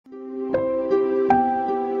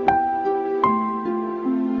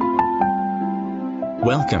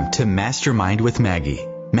Welcome to Mastermind with Maggie.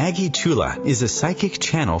 Maggie Chula is a psychic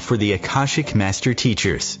channel for the Akashic Master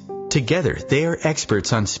Teachers. Together, they are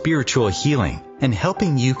experts on spiritual healing and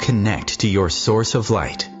helping you connect to your source of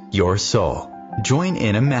light, your soul. Join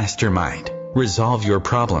in a mastermind. Resolve your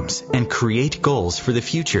problems and create goals for the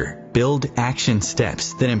future. Build action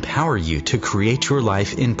steps that empower you to create your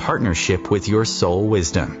life in partnership with your soul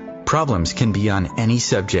wisdom. Problems can be on any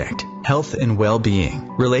subject: health and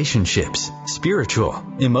well-being, relationships, spiritual,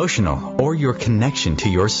 emotional, or your connection to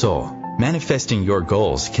your soul. Manifesting your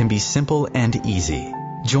goals can be simple and easy.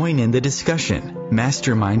 Join in the discussion.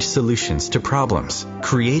 Mastermind solutions to problems.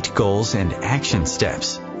 Create goals and action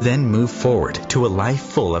steps. Then move forward to a life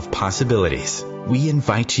full of possibilities. We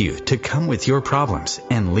invite you to come with your problems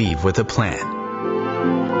and leave with a plan.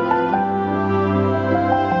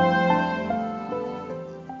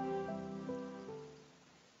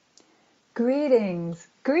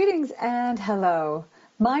 Greetings and hello.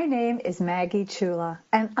 My name is Maggie Chula,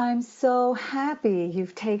 and I'm so happy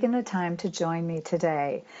you've taken the time to join me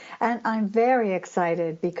today. And I'm very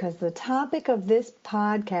excited because the topic of this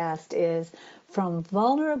podcast is From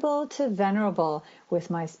Vulnerable to Venerable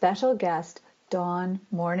with my special guest, Dawn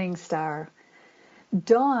Morningstar.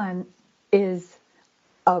 Dawn is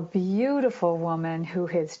a beautiful woman who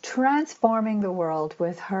is transforming the world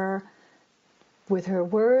with her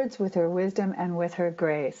words, with her wisdom, and with her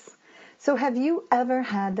grace. So have you ever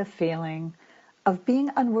had the feeling of being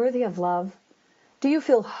unworthy of love? Do you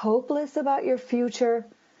feel hopeless about your future?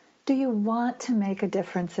 Do you want to make a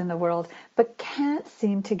difference in the world but can't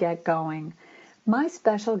seem to get going? My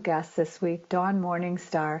special guest this week, Dawn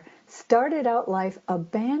Morningstar, started out life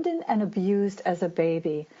abandoned and abused as a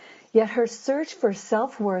baby. Yet her search for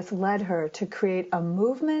self-worth led her to create a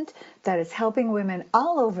movement that is helping women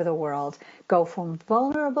all over the world go from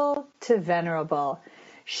vulnerable to venerable.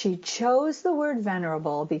 She chose the word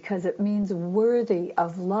venerable because it means worthy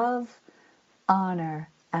of love, honor,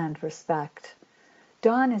 and respect.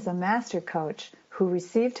 Dawn is a master coach who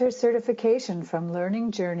received her certification from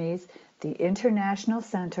Learning Journeys, the International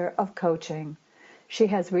Center of Coaching. She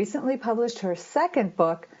has recently published her second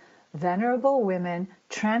book, Venerable Women,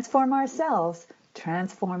 Transform Ourselves,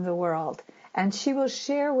 Transform the World. And she will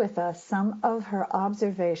share with us some of her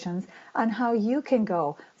observations on how you can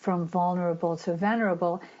go from vulnerable to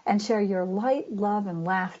venerable and share your light, love, and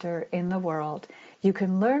laughter in the world. You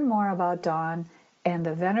can learn more about Dawn and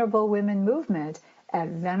the Venerable Women movement at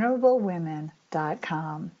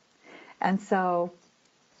venerablewomen.com. And so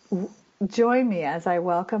join me as I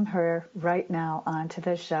welcome her right now onto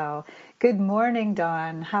the show. Good morning,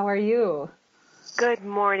 Dawn. How are you? Good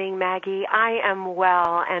morning, Maggie. I am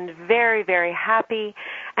well and very, very happy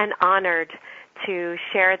and honored to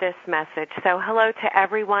share this message. So hello to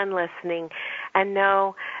everyone listening, and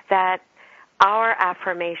know that our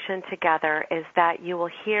affirmation together is that you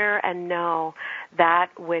will hear and know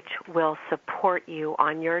that which will support you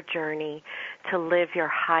on your journey to live your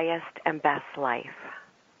highest and best life.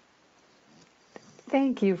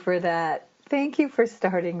 Thank you for that. Thank you for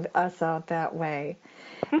starting us out that way.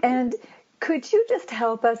 And could you just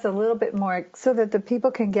help us a little bit more so that the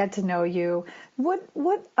people can get to know you?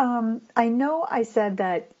 I know I said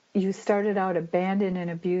that you started out abandoned and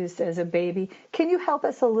abused as a baby. Can you help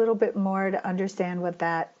us a little bit more to understand what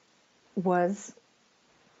that was?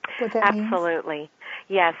 What that means? Absolutely.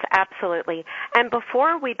 Yes, absolutely. And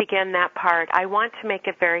before we begin that part, I want to make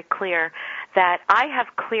it very clear that I have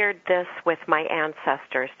cleared this with my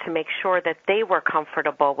ancestors to make sure that they were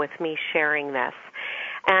comfortable with me sharing this.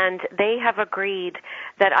 And they have agreed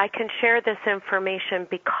that I can share this information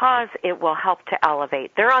because it will help to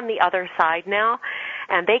elevate. They're on the other side now,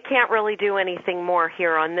 and they can't really do anything more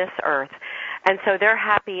here on this earth. And so they're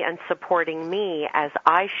happy and supporting me as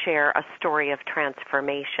I share a story of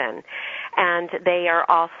transformation. And they are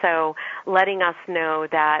also letting us know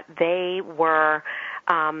that they were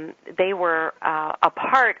a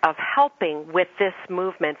part of helping with this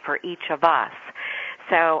movement for each of us.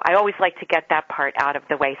 So I always like to get that part out of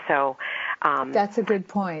the way. So that's a good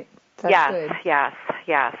point. That's good. Yes.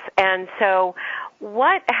 And so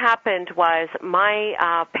what happened was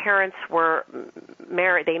my parents were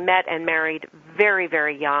married. They met and married very,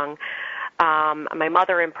 very young. My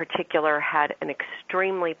mother in particular had an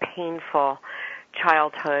extremely painful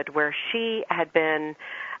childhood where she had been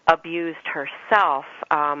abused herself,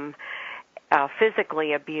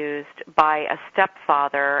 physically abused by a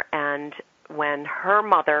stepfather, and when her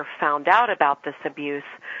mother found out about this abuse,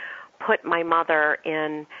 put my mother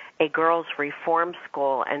in a girls' reform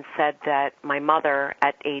school and said that my mother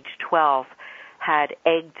at age 12 had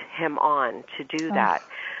egged him on to do that.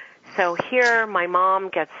 So here my mom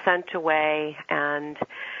gets sent away, and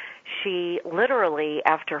she literally,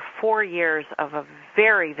 after 4 years of a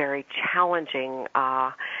very, very challenging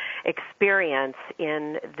experience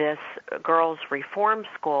in this girls' reform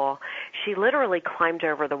school, she literally climbed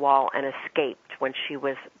over the wall and escaped when she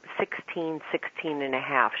was 16 and a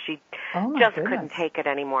half. She just couldn't take it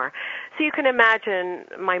anymore. So you can imagine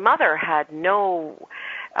my mother had no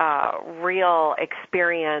real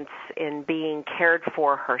experience in being cared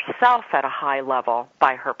for herself at a high level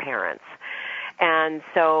by her parents. And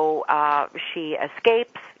so she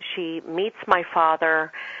escapes. She meets my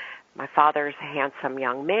father. My father's a handsome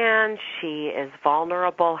young man. She is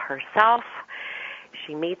vulnerable herself.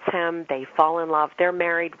 She meets him. They fall in love. They're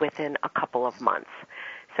married within a couple of months.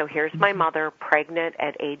 So here's my mother, pregnant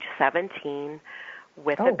at age 17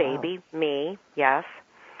 with a baby, me, yes.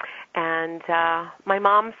 And my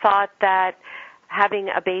mom thought that having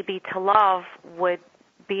a baby to love would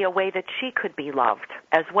be a way that she could be loved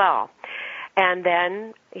as well. And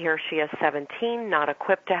then here she is 17, not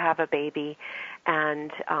equipped to have a baby.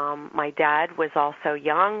 And my dad was also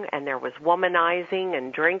young, and there was womanizing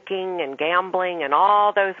and drinking and gambling and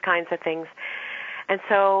all those kinds of things. And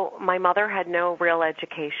so my mother had no real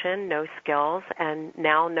education, no skills, and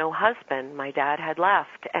now no husband. My dad had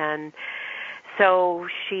left. And so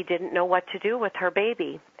she didn't know what to do with her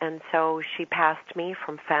baby. And so she passed me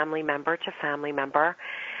from family member to family member.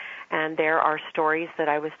 And there are stories that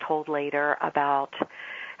I was told later about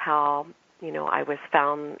how, I was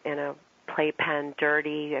found in a playpen,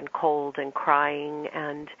 dirty and cold and crying,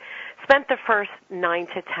 and spent the first 9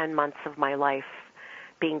 to 10 months of my life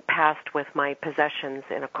being passed with my possessions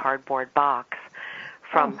in a cardboard box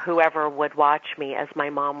from whoever would watch me as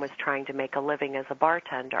my mom was trying to make a living as a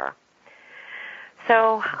bartender.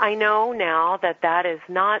 So I know now that that is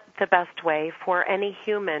not the best way for any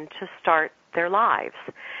human to start their lives.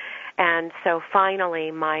 And so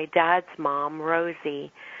finally, my dad's mom,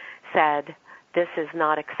 Rosie, said, "This is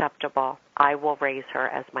not acceptable. I will raise her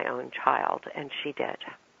as my own child." And she did.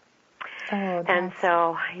 And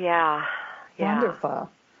so, yeah. Wonderful.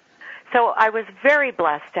 So I was very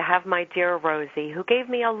blessed to have my dear Rosie, who gave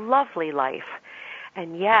me a lovely life.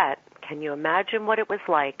 And yet, can you imagine what it was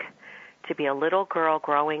like to be a little girl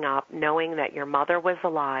growing up knowing that your mother was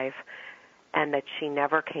alive and that she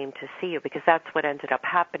never came to see you? Because that's what ended up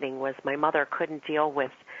happening, was my mother couldn't deal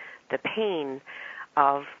with the pain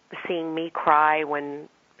of seeing me cry when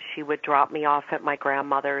she would drop me off at my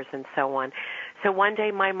grandmother's and so on. So one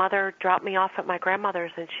day my mother dropped me off at my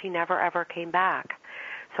grandmother's and she never ever came back.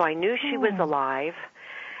 So I knew she was alive,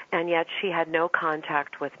 and yet she had no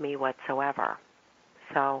contact with me whatsoever.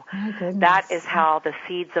 So that is how the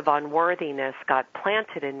seeds of unworthiness got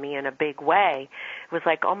planted in me in a big way. It was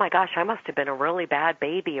like, oh my gosh, I must have been a really bad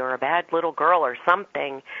baby or a bad little girl or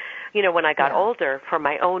something. When I got older, for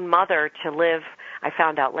my own mother to live, I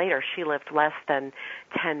found out later she lived less than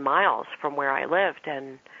 10 miles from where I lived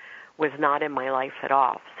and was not in my life at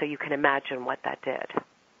all. So you can imagine what that did.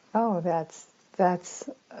 Oh, that's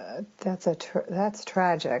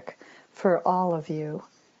tragic for all of you.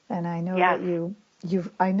 And I know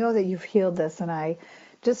that you've healed this, and I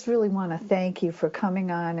just really want to thank you for coming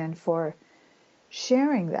on and for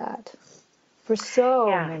sharing that for so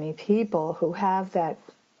many people who have that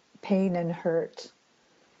pain and hurt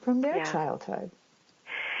from their childhood.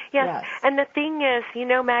 Yes, and the thing is,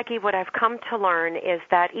 Maggie, what I've come to learn is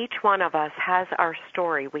that each one of us has our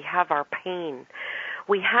story. We have our pain.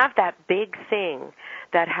 We have that big thing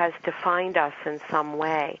that has defined us in some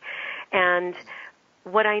way. And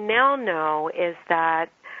what I now know is that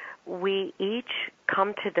we each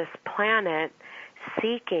come to this planet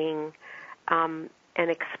seeking an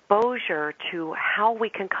exposure to how we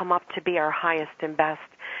can come up to be our highest and best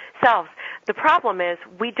selves. The problem is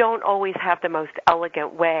we don't always have the most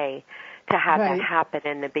elegant way to have that happen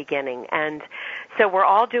in the beginning. And so we're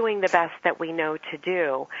all doing the best that we know to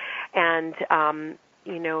do. And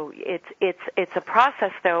it's a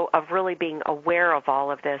process, though, of really being aware of all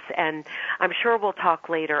of this. And I'm sure we'll talk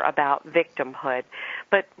later about victimhood.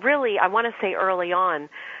 But really, I want to say early on,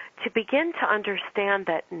 to begin to understand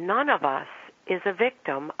that none of us is a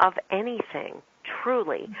victim of anything.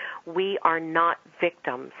 Truly, we are not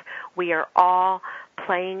victims. We are all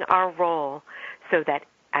playing our role so that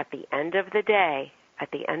at the end of the day,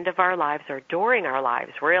 at the end of our lives, or during our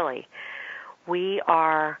lives, really, we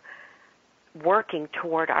are working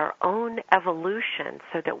toward our own evolution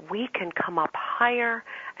so that we can come up higher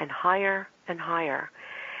and higher and higher.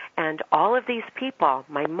 And all of these people,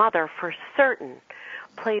 my mother for certain,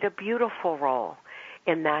 played a beautiful role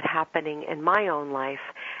in that happening in my own life.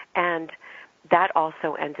 And that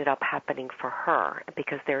also ended up happening for her,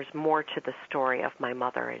 because there's more to the story of my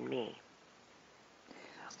mother and me.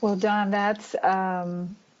 Well, Dawn, that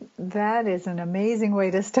is an amazing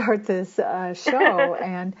way to start this show,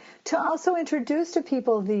 and to also introduce to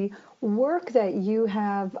people the work that you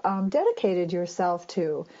have dedicated yourself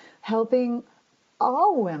to, helping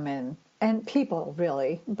all women and people,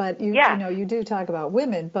 really. But you know, you do talk about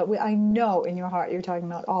women, but I know in your heart you're talking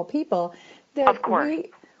about all people. That of course.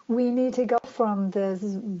 We need to go from this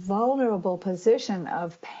vulnerable position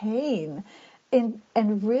of pain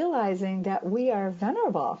and realizing that we are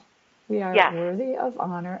venerable. We are worthy of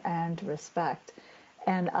honor and respect.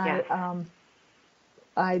 And I'm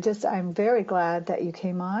very glad that you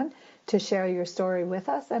came on to share your story with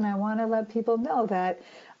us. And I want to let people know that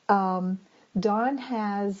Dawn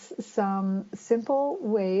has some simple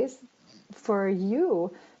ways for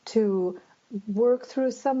you to work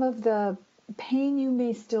through some of the pain you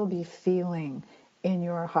may still be feeling in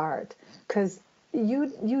your heart. Because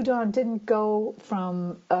you, Dawn, didn't go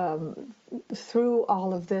from through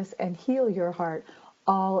all of this and heal your heart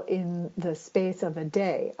all in the space of a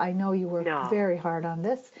day. I know you worked very hard on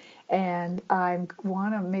this, and I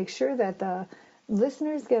want to make sure that the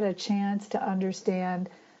listeners get a chance to understand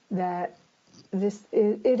that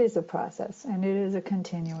it is a process, and it is a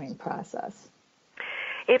continuing process.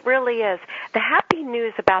 It really is. The happy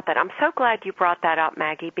news about that, I'm so glad you brought that up,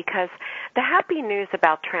 Maggie, because the happy news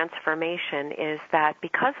about transformation is that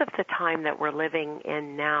because of the time that we're living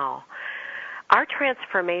in now, our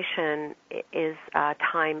transformation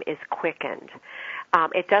time is quickened.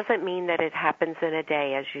 It doesn't mean that it happens in a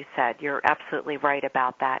day, as you said. You're absolutely right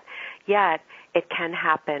about that. Yet, it can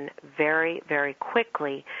happen very, very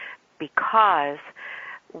quickly, because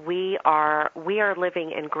we are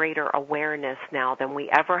living in greater awareness now than we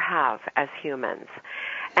ever have as humans.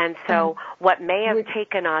 And so what may have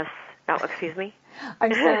taken us... Oh, excuse me?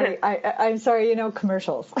 I'm sorry. I'm sorry,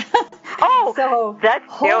 commercials. Oh, so let's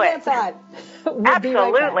hold do it. That thought. We'll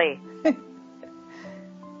Absolutely. Be right back.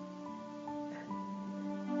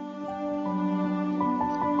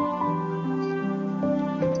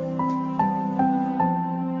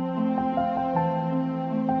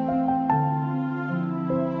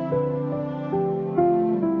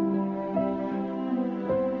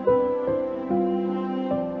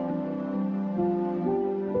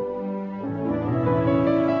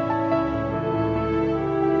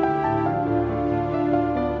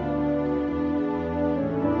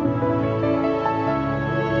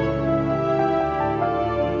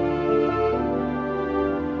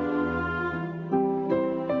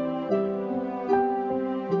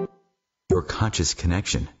 Conscious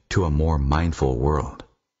connection to a more mindful world.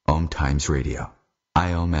 OMTimes Radio.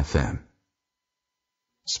 IOM FM.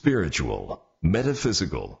 Spiritual,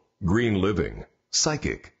 metaphysical, green living,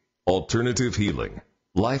 psychic, alternative healing,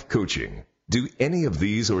 life coaching. Do any of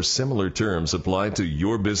these or similar terms apply to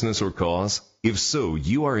your business or cause? If so,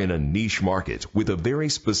 you are in a niche market with a very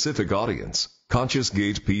specific audience. Conscious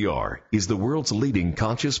Gate PR is the world's leading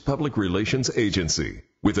conscious public relations agency.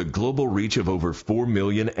 With a global reach of over 4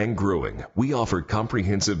 million and growing, we offer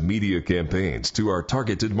comprehensive media campaigns to our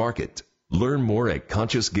targeted market. Learn more at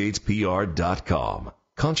ConsciousGatesPR.com.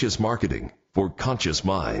 Conscious marketing for conscious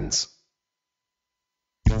minds.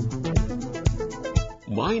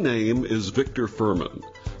 My name is Victor Furman.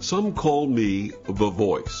 Some call me the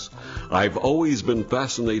Voice. I've always been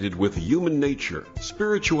fascinated with human nature,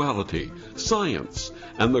 spirituality, science,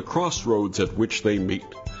 and the crossroads at which they meet.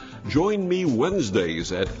 Join me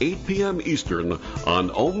Wednesdays at 8 p.m. Eastern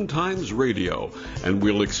on OMTimes Radio, and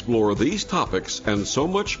we'll explore these topics and so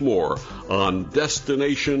much more on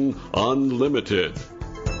Destination Unlimited.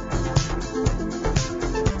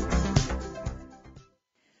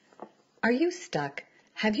 Are you stuck?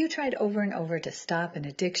 Have you tried over and over to stop an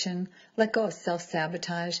addiction, let go of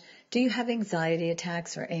self-sabotage? Do you have anxiety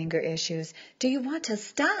attacks or anger issues? Do you want to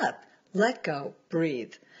stop, let go,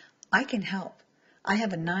 breathe? I can help. I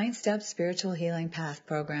have a 9-step spiritual healing path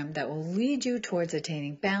program that will lead you towards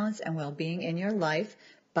attaining balance and well-being in your life,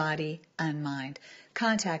 body, and mind.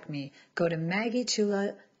 Contact me. Go to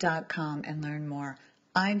MaggieChula.com and learn more.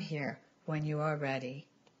 I'm here when you are ready.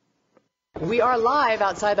 We are live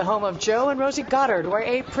outside the home of Joe and Rosie Goddard, where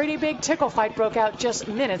a pretty big tickle fight broke out just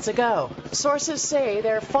minutes ago. Sources say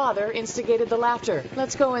their father instigated the laughter.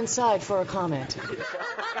 Let's go inside for a comment.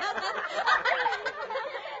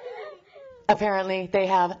 Apparently, they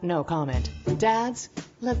have no comment. Dads,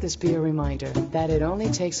 let this be a reminder that it only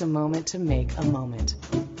takes a moment to make a moment.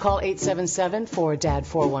 Call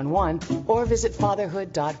 877-4DAD-411 or visit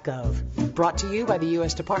fatherhood.gov. Brought to you by the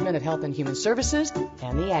U.S. Department of Health and Human Services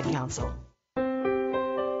and the Ad Council.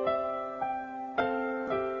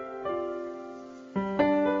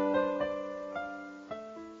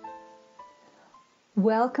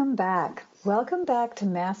 Welcome back. Welcome back to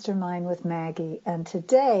Mastermind with Maggie. And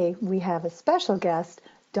today we have a special guest,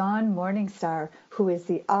 Dawn Morningstar, who is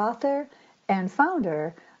the author and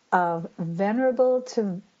founder of Vulnerable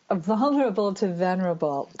to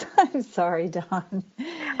Venerable. I'm sorry, Dawn.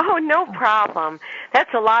 Oh, no problem.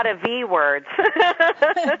 That's a lot of V words.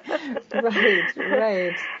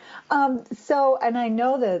 Right. And I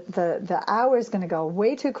know that the hour is going to go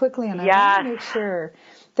way too quickly, and I want to make sure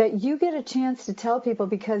that you get a chance to tell people,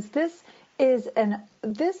 because this is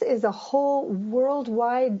a whole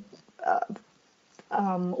worldwide.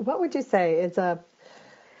 What would you say? It's a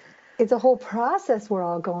whole process we're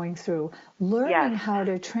all going through, learning how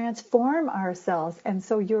to transform ourselves. And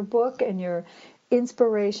so your book and your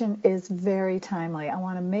inspiration is very timely. I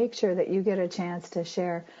want to make sure that you get a chance to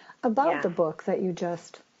share about the book that you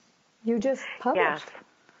just published.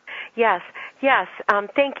 Yes.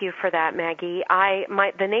 Thank you for that, Maggie.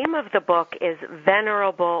 The name of the book is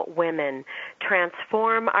Venerable Women: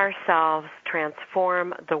 Transform Ourselves,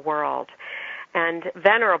 Transform the World. And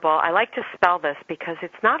venerable, I like to spell this because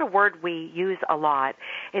it's not a word we use a lot.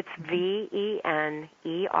 It's Venerable,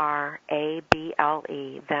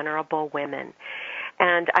 Venerable Women.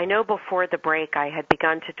 And I know before the break I had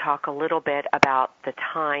begun to talk a little bit about the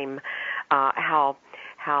time, how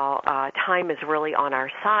time is really on our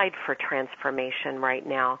side for transformation right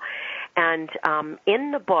now. And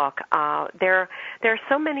in the book, there are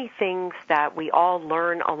so many things that we all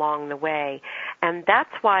learn along the way, and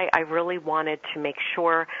that's why I really wanted to make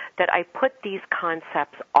sure that I put these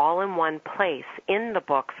concepts all in one place in the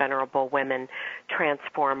book, Venerable Women: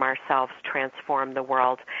 Transform Ourselves, Transform the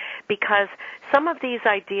World, because some of these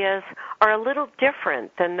ideas are a little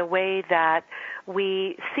different than the way that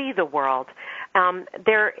we see the world.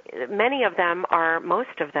 Many of them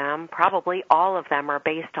most of them, probably all of them, are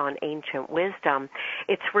based on ancient wisdom.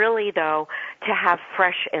 It's really, though, to have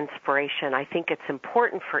fresh inspiration. I think it's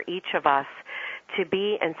important for each of us to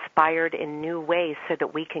be inspired in new ways so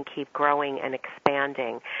that we can keep growing and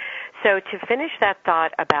expanding. So to finish that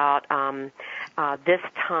thought about this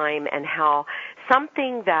time and how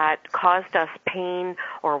something that caused us pain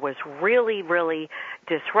or was really, really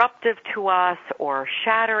disruptive to us or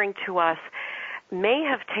shattering to us may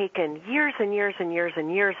have taken years and years and years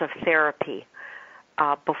and years of therapy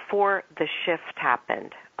before the shift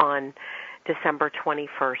happened on December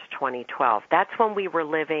 21st, 2012. That's when we were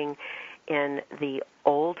living in the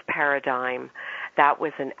old paradigm. That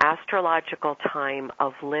was an astrological time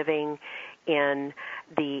of living in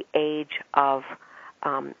the age of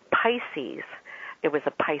Pisces. It was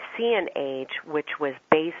a Piscean age, which was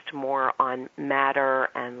based more on matter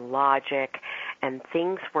and logic, and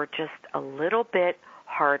things were just a little bit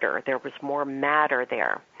harder. There was more matter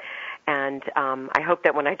there. And I hope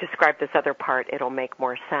that when I describe this other part, it'll make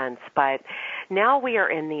more sense. But now we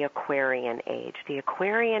are in the Aquarian age. The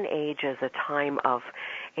Aquarian age is a time of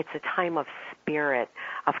spirit,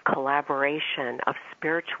 of collaboration, of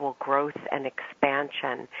spiritual growth and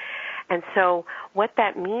expansion. And so what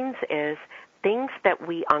that means is things that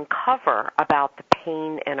we uncover about the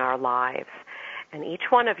pain in our lives. And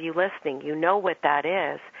each one of you listening, you know what that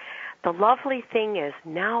is. The lovely thing is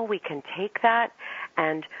now we can take that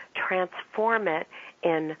and transform it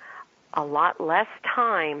in a lot less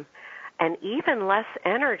time and even less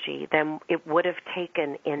energy than it would have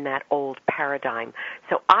taken in that old paradigm.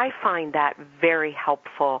 So I find that very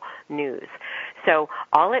helpful news. So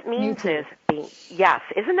all it means is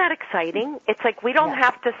isn't that exciting? It's like we don't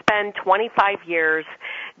have to spend 25 years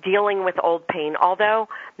dealing with old pain, although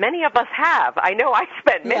many of us have. I know I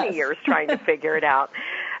spent many years trying to figure it out.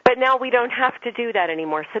 But now we don't have to do that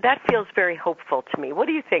anymore. So that feels very hopeful to me. What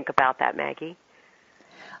do you think about that, Maggie?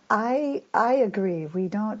 I agree. We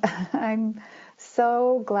don't. I'm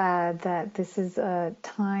so glad that this is a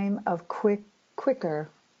time of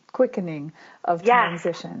quickening of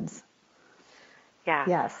transitions. Yeah.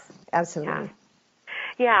 Yes, absolutely.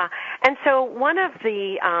 Yeah. And so one of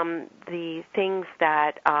the things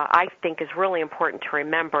that I think is really important to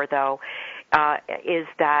remember, though, is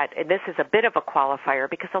that, and this is a bit of a qualifier,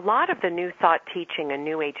 because a lot of the New Thought teaching and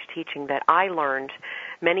New Age teaching that I learned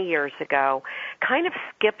many years ago kind of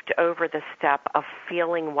skipped over the step of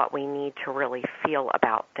feeling what we need to really feel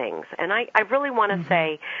about things. And I really want to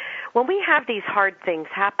say, when we have these hard things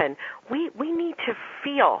happen, we need to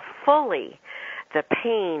feel fully the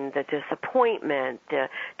pain, the disappointment, the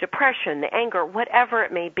depression, the anger, whatever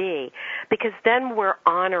it may be, because then we're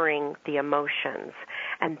honoring the emotions.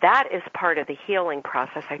 And that is part of the healing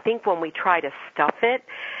process. I think when we try to stuff it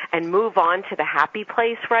and move on to the happy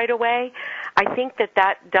place right away, I think that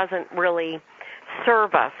doesn't really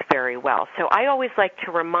serve us very well. So I always like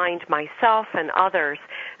to remind myself and others,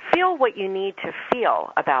 feel what you need to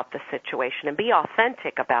feel about the situation and be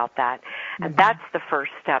authentic about that. And that's the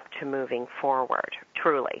first step to moving forward,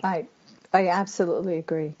 truly. I absolutely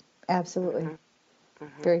agree. Absolutely.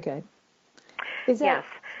 Very good. Yes.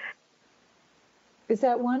 Is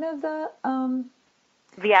that one of the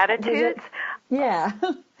Beatitudes? Yeah.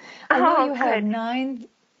 I know you have good. 9,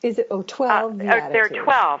 12 Beatitudes. There are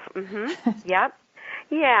 12. Yep.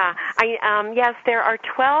 Yeah. Yes, there are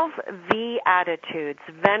 12 Beatitudes,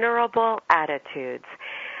 venerable attitudes.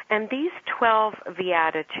 And these 12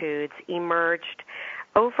 Beatitudes emerged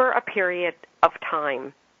over a period of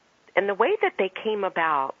time. And the way that they came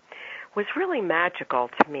about was really magical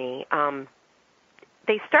to me.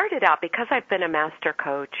 They started out, because I've been a master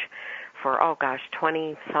coach for,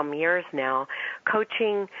 20-some years now,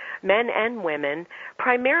 coaching men and women,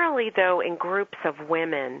 primarily, though, in groups of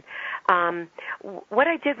women. What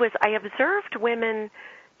I did was I observed women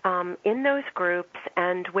in those groups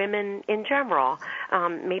and women in general,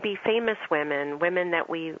 maybe famous women that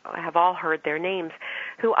we have all heard their names,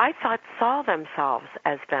 who I thought saw themselves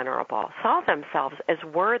as venerable, saw themselves as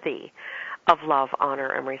worthy of love,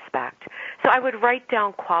 honor, and respect. So I would write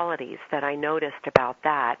down qualities that I noticed about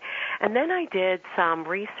that. And then I did some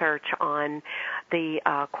research on the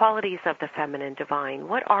qualities of the feminine divine.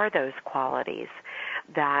 What are those qualities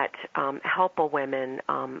that help a woman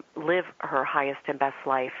live her highest and best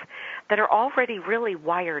life that are already really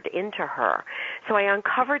wired into her? So I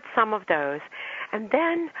uncovered some of those. And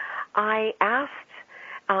then I asked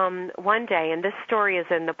one day, and this story is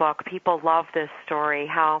in the book, people love this story,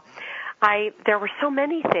 how there were so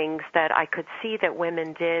many things that I could see that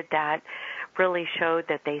women did that really showed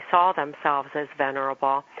that they saw themselves as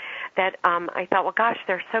venerable, that I thought, well, gosh,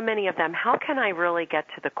 there's so many of them. How can I really get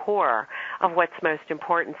to the core of what's most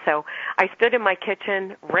important? So I stood in my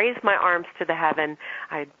kitchen, raised my arms to the heavens.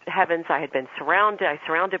 I had been surrounded. I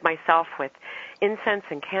surrounded myself with incense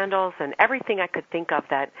and candles and everything I could think of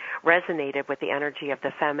that resonated with the energy of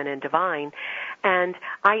the feminine divine. And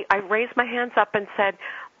I raised my hands up and said,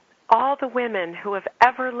 all the women who have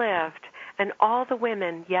ever lived and all the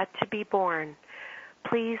women yet to be born,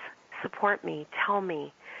 please support me. Tell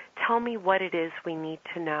me what it is we need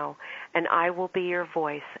to know, and I will be your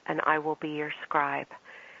voice and I will be your scribe.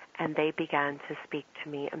 And they began to speak to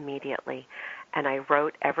me immediately. And I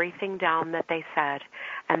wrote everything down that they said,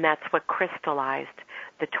 and that's what crystallized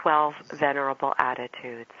the 12 venerable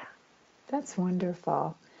attitudes. That's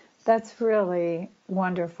wonderful. That's really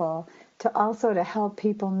wonderful. To help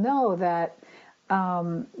people know that,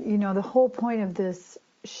 the whole point of this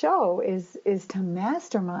show is to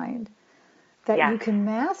mastermind. That you can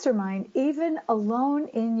mastermind even alone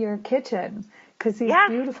in your kitchen, because these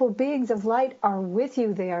beautiful beings of light are with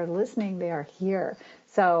you. They are listening. They are here.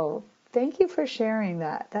 So thank you for sharing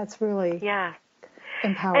that. That's really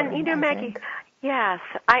empowering. And, Maggie,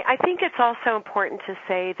 I think it's also important to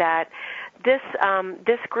say that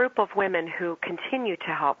this group of women who continue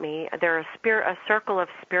to help me, they're a circle of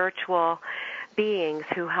spiritual beings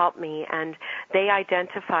who help me, and they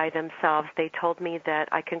identify themselves. They told me that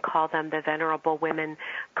I can call them the Venerable Women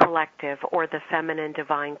Collective or the Feminine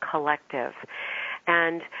Divine Collective.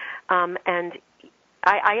 And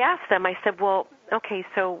I asked them, I said, well, okay,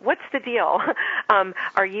 so what's the deal?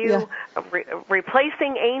 Are you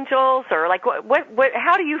replacing angels, or like what?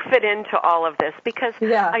 How do you fit into all of this? Because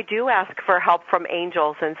I do ask for help from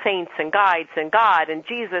angels and saints and guides and God and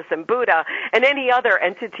Jesus and Buddha and any other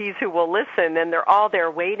entities who will listen, and they're all there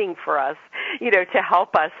waiting for us, to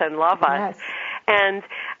help us and love us. And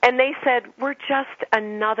they said, we're just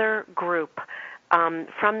another group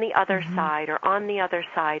from the other side or on the other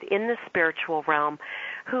side in the spiritual realm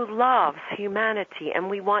who loves humanity, and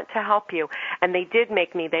we want to help you. And they did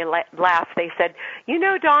make me, they laughed. They said,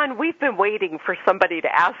 Dawn, we've been waiting for somebody to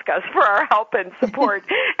ask us for our help and support,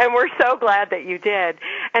 and we're so glad that you did.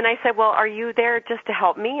 And I said, well, are you there just to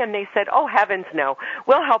help me? And they said, oh, heavens no.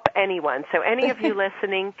 We'll help anyone. So any of you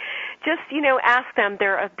listening, just, ask them.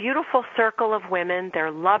 They're a beautiful circle of women.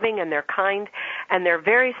 They're loving and they're kind and they're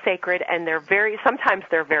very sacred, and sometimes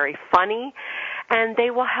they're very funny. And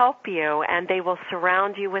they will help you, and they will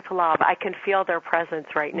surround you with love. I can feel their presence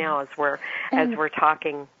right now as we're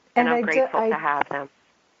talking, and I'm grateful to have them.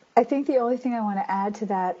 I think the only thing I want to add to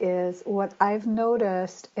that is what I've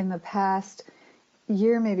noticed in the past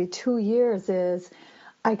year, maybe 2 years, is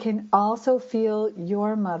I can also feel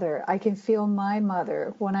your mother. I can feel my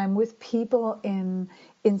mother. When I'm with people in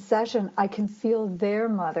session, I can feel their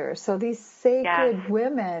mother. So these sacred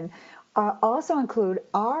women also include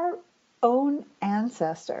our own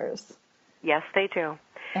ancestors. Yes, they do.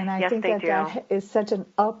 And I yes, think they that do. that is such an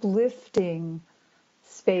uplifting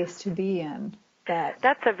space to be in.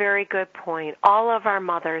 That's a very good point. All of our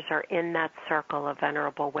mothers are in that circle of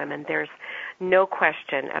venerable women. There's no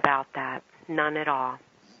question about that, none at all.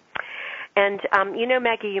 And,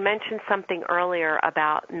 Maggie, you mentioned something earlier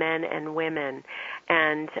about men and women,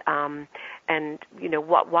 and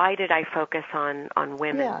why did I focus on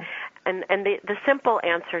women? Yeah. And the simple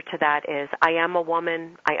answer to that is I am a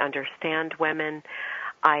woman. I understand women.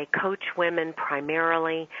 I coach women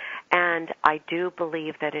primarily, and I do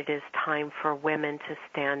believe that it is time for women to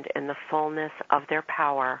stand in the fullness of their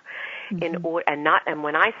power. And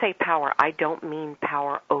when I say power, I don't mean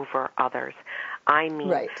power over others. I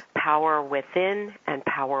mean power within and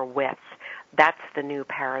power with. That's the new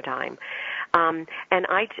paradigm. And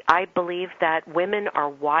I believe that women are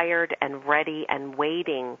wired and ready and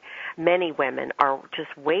waiting. Many women are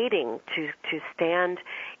just waiting to stand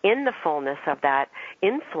in the fullness of that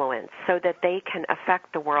influence so that they can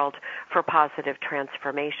affect the world for positive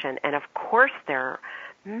transformation. And of course there are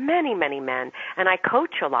many, many men, and I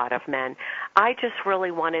coach a lot of men. I just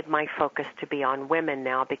really wanted my focus to be on women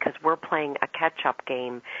now because we're playing a catch-up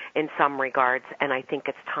game in some regards, and I think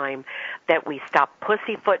it's time that we stop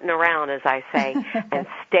pussyfooting around, as I say, and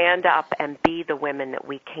stand up and be the women that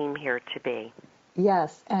we came here to be.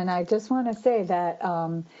 Yes, and I just want to say that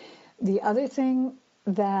the other thing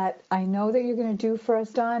that I know that you're going to do for us,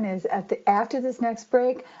 Dawn, is after this next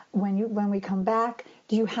break, when we come back,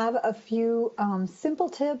 do you have a few simple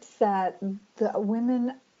tips that the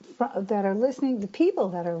women that are listening, the people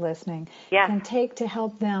that are listening, can take to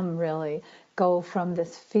help them really go from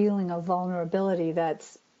this feeling of vulnerability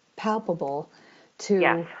that's palpable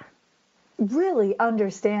to really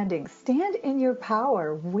understanding? Stand in your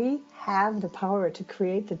power. We have the power to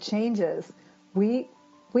create the changes we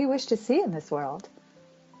wish to see in this world.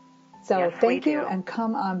 So thank you, and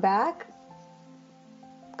come on back.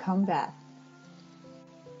 Come back.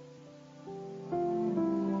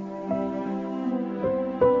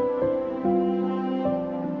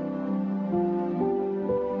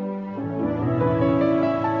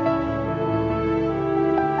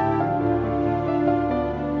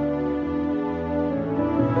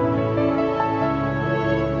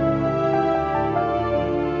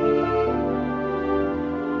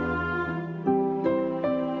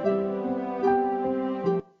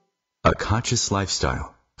 A conscious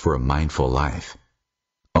lifestyle for a mindful life.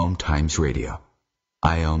 OMTimes Radio.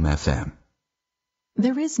 IOM FM.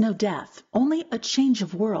 There is no death, only a change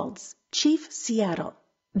of worlds. Chief Seattle.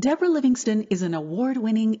 Deborah Livingston is an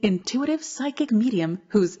award-winning intuitive psychic medium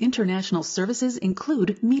whose international services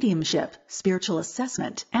include mediumship, spiritual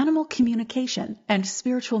assessment, animal communication, and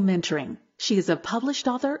spiritual mentoring. She is a published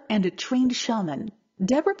author and a trained shaman.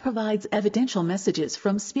 Deborah provides evidential messages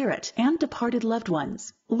from spirit and departed loved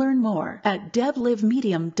ones. Learn more at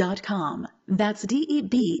deblivemedium.com. That's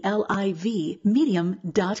DEBLIV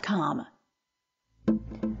medium.com.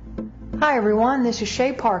 Hi everyone, this is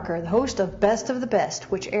Shay Parker, the host of Best of the Best,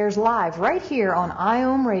 which airs live right here on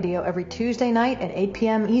IOM Radio every Tuesday night at 8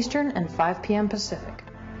 p.m. Eastern and 5 p.m. Pacific.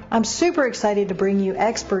 I'm super excited to bring you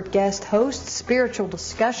expert guest hosts, spiritual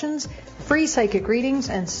discussions, free psychic readings,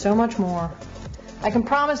 and so much more. I can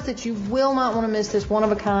promise that you will not want to miss this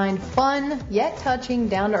one-of-a-kind, fun, yet touching,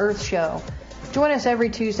 down-to-earth show. Join us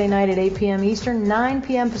every Tuesday night at 8 p.m. Eastern, 9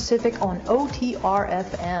 p.m. Pacific on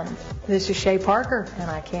OTR-FM. This is Shay Parker,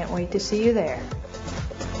 and I can't wait to see you there.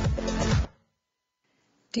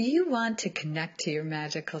 Do you want to connect to your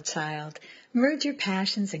magical child, merge your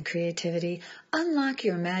passions and creativity, unlock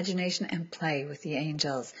your imagination, and play with the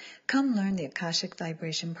angels? Come learn the Akashic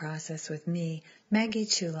Vibration process with me, Maggie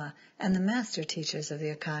Chula, and the Master Teachers of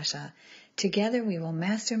the Akasha. Together we will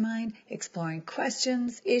mastermind, exploring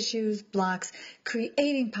questions, issues, blocks,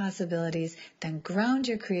 creating possibilities, then ground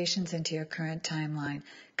your creations into your current timeline.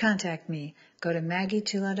 Contact me. Go to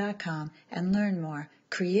MaggieChula.com and learn more.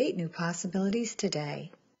 Create new possibilities today.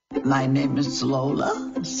 My name is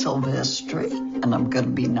Lola Silvestri, and I'm going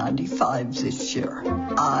to be 95 this year.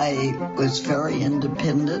 I was very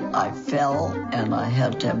independent. I fell, and I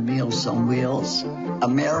had to have Meals on Wheels.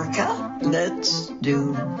 America, let's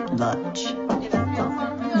do lunch.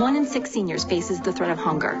 1 in 6 seniors faces the threat of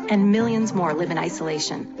hunger, and millions more live in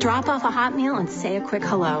isolation. Drop off a hot meal and say a quick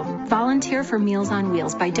hello. Volunteer for Meals on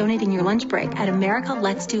Wheels by donating your lunch break at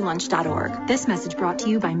americaletsdolunch.org. This message brought to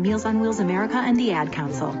you by Meals on Wheels America and the Ad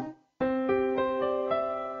Council.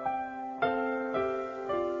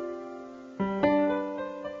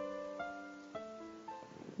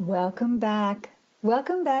 Welcome back.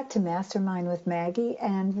 Welcome back to Mastermind with Maggie,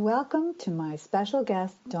 and welcome to my special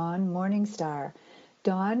guest, Dawn Morningstar.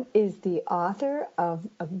 Dawn is the author of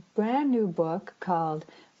a brand new book called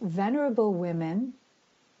Venerable Women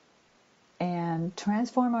and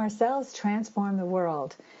Transform Ourselves, Transform the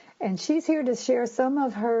World. And she's here to share some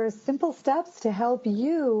of her simple steps to help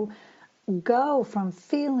you go from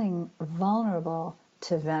feeling vulnerable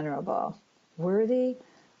to venerable, worthy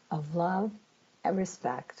of love and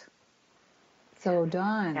respect. So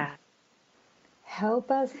Dawn, help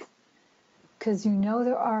us, because you know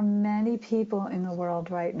there are many people in the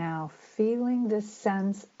world right now feeling this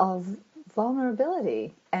sense of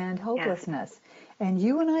vulnerability and hopelessness. And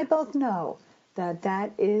you and I both know that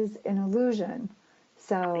that is an illusion.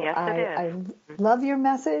 So I love your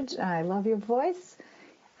message and I love your voice.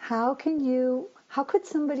 What could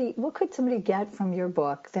somebody get from your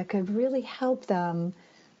book that could really help them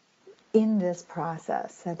in this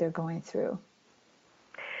process that they're going through?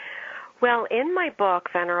 Well, in my book,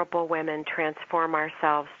 Venerable Women, Transform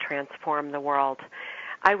Ourselves, Transform the World,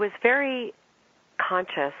 I was very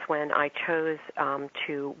conscious when I chose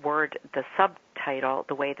to word the subtitle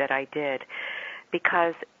the way that I did,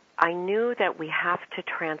 because I knew that we have to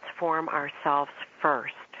transform ourselves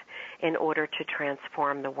first in order to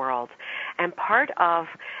transform the world. And part of,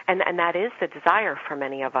 and that is the desire for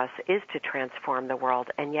many of us, is to transform the world,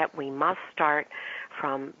 and yet we must start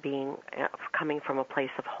from coming from a place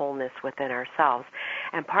of wholeness within ourselves.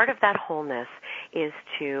 And part of that wholeness is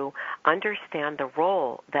to understand the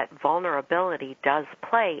role that vulnerability does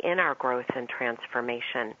play in our growth and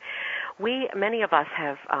transformation. Many of us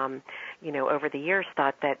have, over the years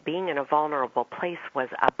thought that being in a vulnerable place was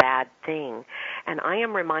a bad thing. And I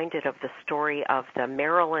am reminded of the story of the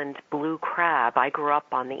Maryland blue crab. I grew up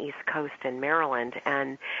on the East Coast in Maryland,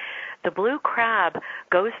 and the blue crab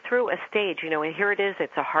goes through a stage, and here it is,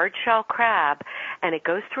 it's a hard shell crab, and it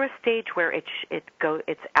goes through a stage where it's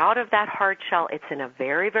out of that hard shell, it's in a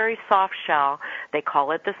very, very soft shell. They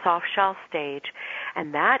call it the soft shell stage,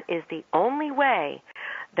 and that is the only way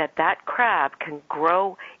that crab can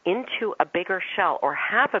grow into a bigger shell or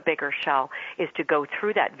have a bigger shell, is to go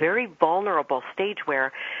through that very vulnerable stage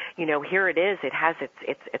where, here it is, it's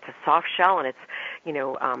a soft shell, and it's,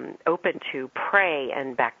 open to prey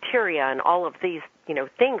and bacteria and all of these,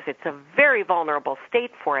 things. It's a very vulnerable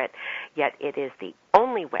state for it, yet it is the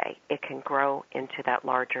only way it can grow into that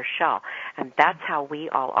larger shell. And that's how we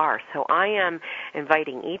all are. So I am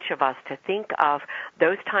inviting each of us to think of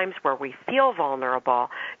those times where we feel vulnerable,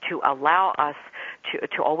 to allow us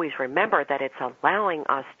to always remember that it's allowing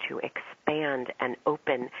us to expand and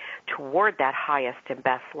open toward that highest and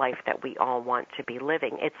best life that we all want to be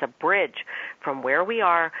living. It's a bridge from where we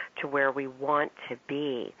are to where we want to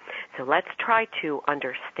be. So let's try to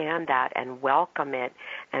understand that and welcome it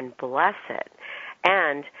and bless it,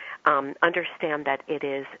 and understand that it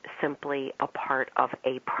is simply a part of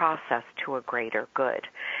a process to a greater good.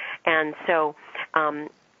 And so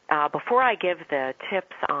before I give the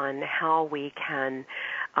tips on how we can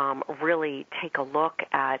really take a look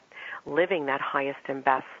at living that highest and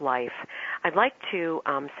best life, I'd like to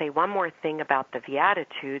say one more thing about the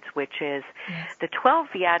Beatitudes, which is the 12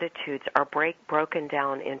 Beatitudes are broken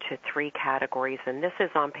down into 3 categories, and this is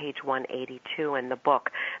on page 182 in the book,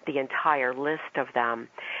 the entire list of them.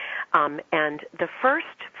 And the first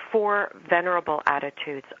 4 venerable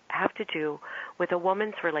attitudes have to do with a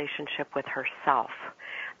woman's relationship with herself.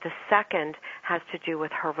 The second has to do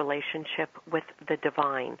with her relationship with the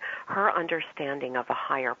divine, her understanding of a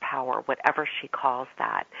higher power, whatever she calls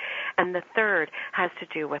that. And the third has to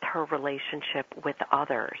do with her relationship with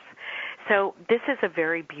others. So this is a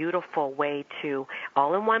very beautiful way to,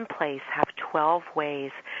 all in one place, have 12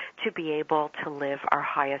 ways to be able to live our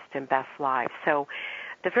highest and best lives. So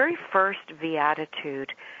the very first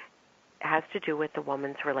Beatitude has to do with the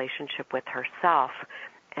woman's relationship with herself,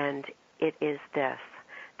 and it is this.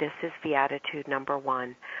 This is Beatitude number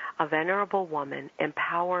 1. A venerable woman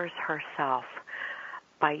empowers herself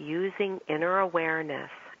by using inner awareness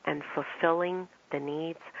and fulfilling the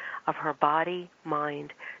needs of her body,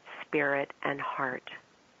 mind, spirit, and heart.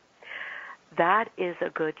 That is a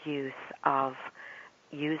good use of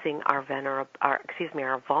using our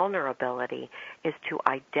vulnerability, is to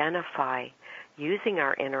identify, using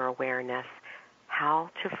our inner awareness, how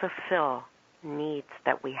to fulfill needs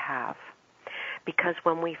that we have. Because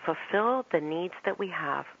when we fulfill the needs that we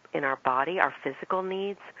have in our body, our physical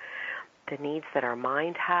needs, the needs that our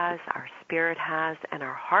mind has, our spirit has, and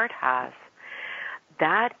our heart has,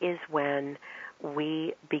 that is when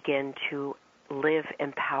we begin to live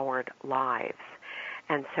empowered lives.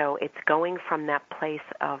 And so it's going from that place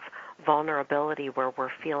of vulnerability where we're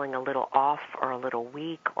feeling a little off or a little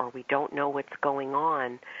weak or we don't know what's going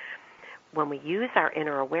on. when we use our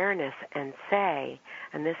inner awareness and say,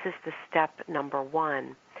 and this is the step number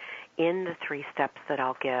 1 in the 3 steps that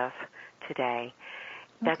I'll give today,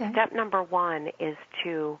 that step number 1 is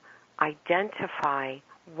to identify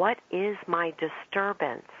what is my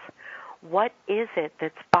disturbance, what is it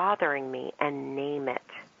that's bothering me, and name it.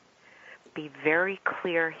 Be very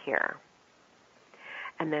clear here.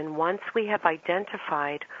 And then once we have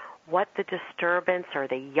identified what the disturbance or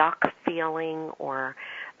the yuck feeling or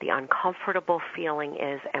the uncomfortable feeling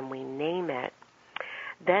is, and we name it,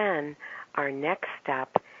 then our next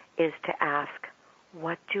step is to ask,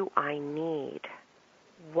 what do I need?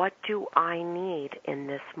 What do I need in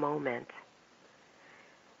this moment?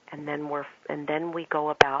 And then we go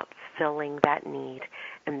about filling that need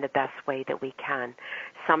in the best way that we can.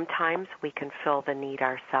 Sometimes we can fill the need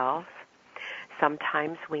ourselves.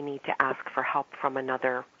 Sometimes we need to ask for help from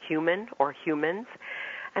another human or humans.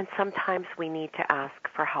 And sometimes we need to ask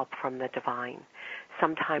for help from the divine.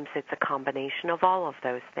 Sometimes it's a combination of all of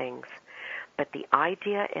those things. But the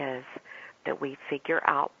idea is that we figure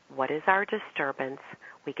out what is our disturbance,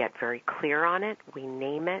 we get very clear on it, we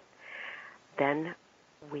name it, then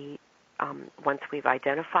we, once we've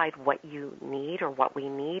identified what you need or what we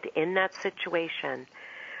need in that situation,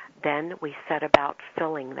 then we set about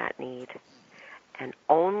filling that need. And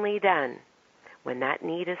only then, when that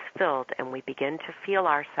need is filled and we begin to feel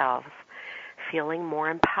ourselves feeling more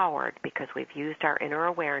empowered because we've used our inner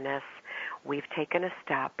awareness, we've taken a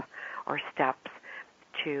step or steps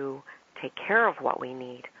to take care of what we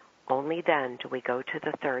need, only then do we go to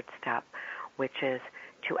the 3rd step, which is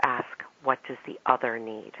to ask, what does the other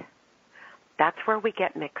need? That's where we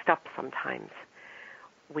get mixed up sometimes.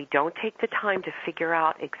 We don't take the time to figure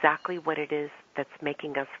out exactly what it is that's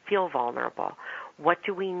making us feel vulnerable. What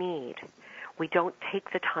do we need? We don't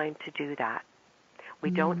take the time to do that.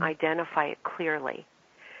 We don't identify it clearly.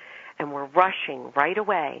 And we're rushing right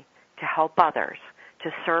away to help others,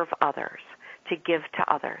 to serve others, to give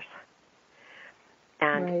to others.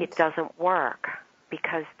 And it doesn't work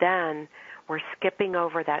because then we're skipping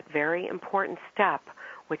over that very important step,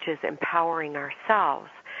 which is empowering ourselves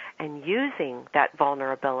and using that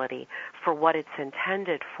vulnerability for what it's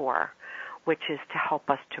intended for, which is to help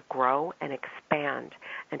us to grow and expand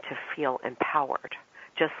and to feel empowered,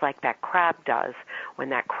 just like that crab does when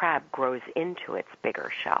that crab grows into its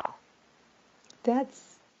bigger shell.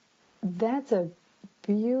 That's a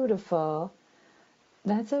beautiful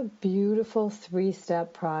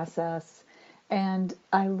 3-step process. And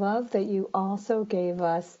I love that you also gave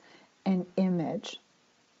us an image,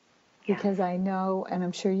 because I know, and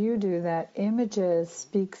I'm sure you do, that images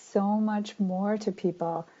speak so much more to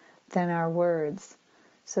people than our words.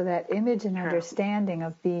 So that image and understanding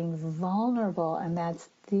of being vulnerable, and that's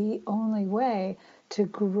the only way to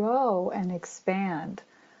grow and expand.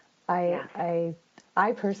 I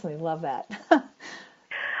personally love that.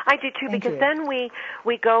 I do too, because then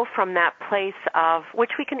we go from that place of,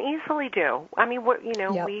 which we can easily do. I mean,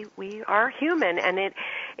 we are human, and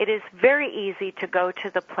it is very easy to go to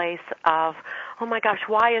the place of, oh my gosh,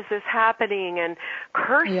 why is this happening, and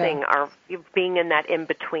cursing or being in that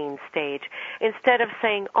in-between stage, instead of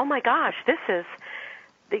saying, oh my gosh, this is,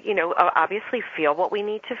 obviously feel what we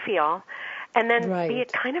need to feel, and then be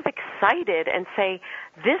kind of excited and say,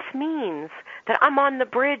 this means that I'm on the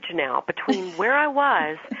bridge now between where I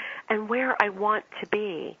was and where I want to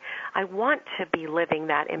be. I want to be living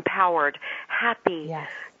that empowered, happy,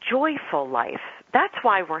 joyful life. That's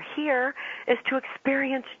why we're here, is to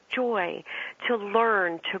experience joy, to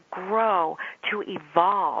learn, to grow, to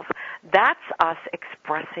evolve. That's us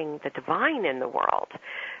expressing the divine in the world.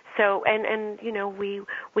 So, and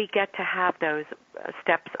we get to have those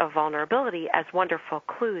steps of vulnerability as wonderful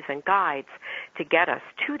clues and guides to get us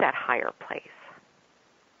to that higher place.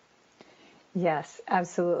 Yes,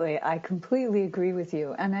 absolutely. I completely agree with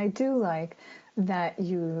you. And I do like that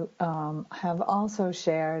you have also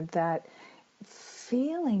shared that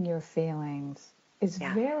feeling your feelings is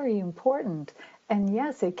very important. And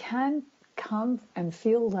yes, it can come and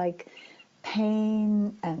feel like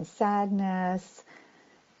pain and sadness,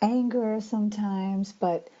 anger sometimes,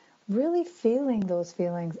 but really feeling those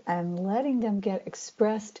feelings and letting them get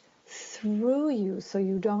expressed through you so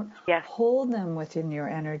you don't hold them within your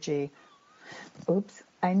energy. Oops.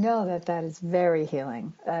 I know that is very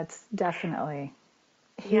healing. That's definitely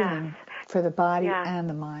healing for the body and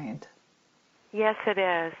the mind. Yes, it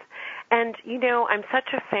is. And, I'm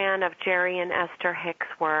such a fan of Jerry and Esther Hicks'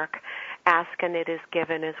 work. Ask and It Is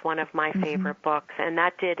Given is one of my favorite books, and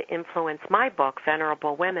that did influence my book,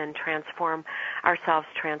 Venerable Women, Transform Ourselves,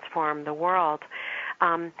 Transform the World,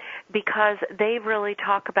 because they really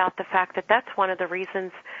talk about the fact that that's one of the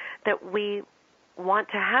reasons that we want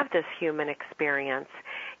to have this human experience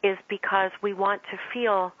is because we want to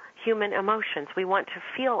feel human emotions. We want to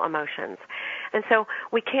feel emotions. And so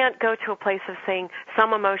we can't go to a place of saying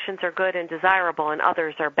some emotions are good and desirable and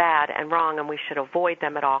others are bad and wrong and we should avoid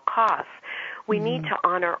them at all costs. We need to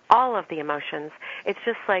honor all of the emotions. It's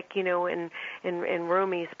just like, in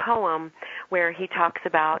Rumi's poem where he talks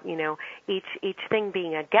about, each thing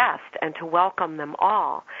being a guest and to welcome them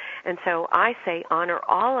all. And so I say honor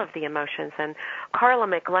all of the emotions. And Carla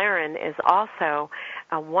McLaren is also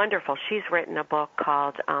wonderful. She's written a book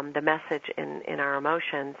called The Message in Our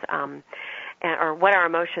Emotions, or What Our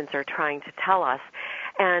Emotions Are Trying to Tell Us.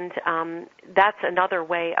 And that's another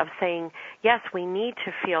way of saying, yes, we need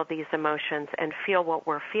to feel these emotions and feel what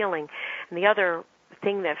we're feeling. And the other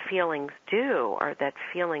thing that feelings do, or that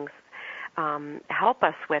feelings help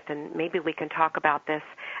us with, and maybe we can talk about this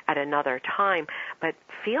at another time, but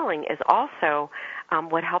feeling is also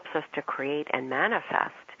what helps us to create and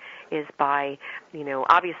manifest, is by,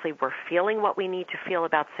 obviously we're feeling what we need to feel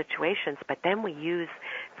about situations, but then we use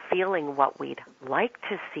feeling what we'd like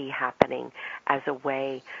to see happening as a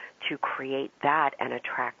way to create that and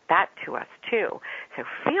attract that to us too. So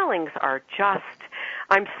feelings are just,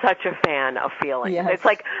 I'm such a fan of feelings. Yes. It's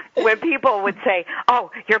like when people would say,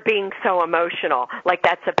 oh, you're being so emotional, like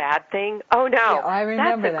that's a bad thing. Oh no, yeah, I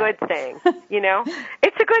remember that's a good thing.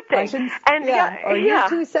 It's a good thing. And or you're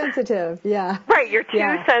too sensitive. Yeah. Right, you're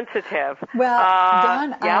too sensitive. Well,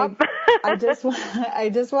 Dawn, yep. I just want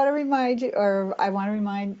to remind you, or I want to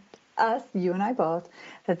remind us, you and I both,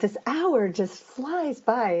 that this hour just flies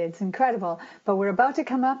by. It's incredible. But we're about to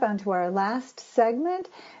come up onto our last segment.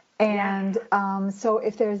 And so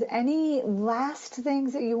if there's any last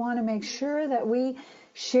things that you want to make sure that we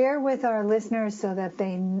share with our listeners so that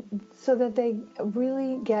they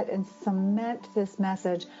really get and cement this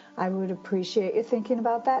message, I would appreciate you thinking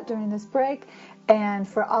about that during this break. And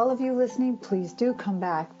for all of you listening, please do come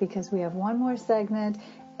back, because we have one more segment,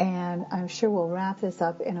 and I'm sure we'll wrap this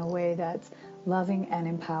up in a way that's loving and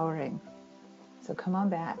empowering. So come on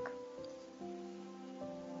back.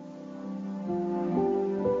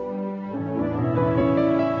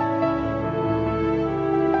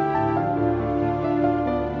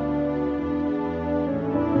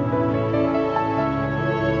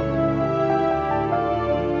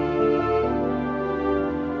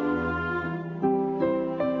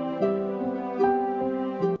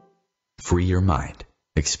 Free your mind.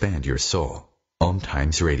 Expand your soul.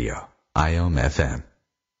 OMTimes Radio. IOM FM.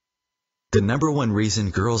 The number one reason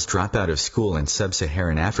girls drop out of school in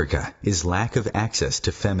sub-Saharan Africa is lack of access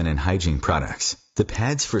to feminine hygiene products. The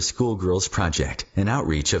Pads for Schoolgirls Project, an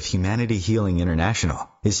outreach of Humanity Healing International,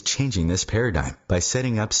 is changing this paradigm by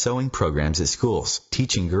setting up sewing programs at schools,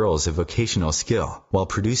 teaching girls a vocational skill, while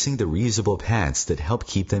producing the reusable pads that help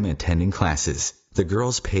keep them attending classes. The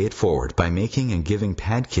girls pay it forward by making and giving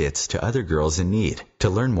pad kits to other girls in need. To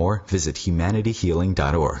learn more, visit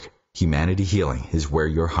humanityhealing.org. Humanity Healing is where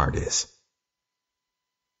your heart is.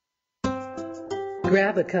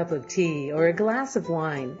 Grab a cup of tea or a glass of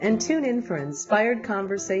wine and tune in for Inspired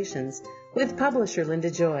Conversations with publisher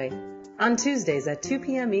Linda Joy on Tuesdays at 2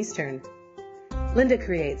 p.m. Eastern. Linda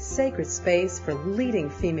creates sacred space for leading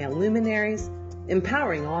female luminaries,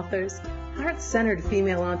 empowering authors, heart-centered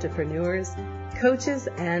female entrepreneurs, coaches,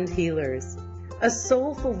 and healers. A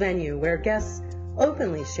soulful venue where guests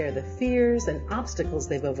openly share the fears and obstacles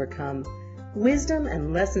they've overcome, wisdom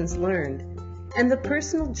and lessons learned, and the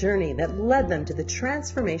personal journey that led them to the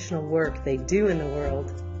transformational work they do in the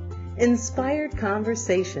world. Inspired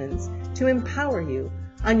Conversations to empower you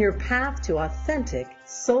on your path to authentic,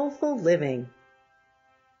 soulful living.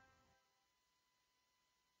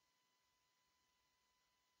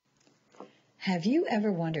 Have you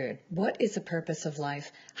ever wondered, what is the purpose of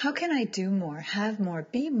life? How can I do more, have more,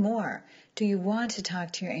 be more? Do you want to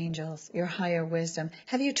talk to your angels, your higher wisdom?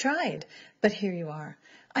 Have you tried? But here you are.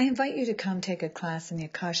 I invite you to come take a class in the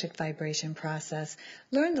Akashic Vibration process.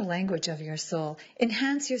 Learn the language of your soul.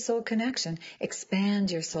 Enhance your soul connection.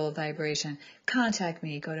 Expand your soul vibration. Contact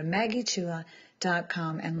me. Go to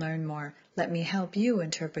MaggieChula.com and learn more. Let me help you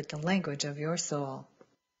interpret the language of your soul.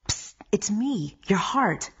 It's me, your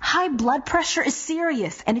heart. High blood pressure is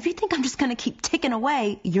serious, and if you think I'm just going to keep ticking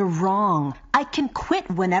away, you're wrong. I can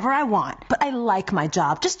quit whenever I want, but I like my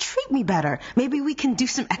job. Just treat me better. Maybe we can do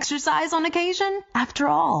some exercise on occasion? After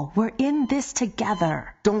all, we're in this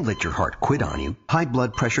together. Don't let your heart quit on you. High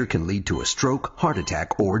blood pressure can lead to a stroke, heart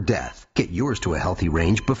attack, or death. Get yours to a healthy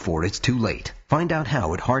range before it's too late. Find out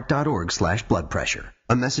how at heart.org/blood pressure.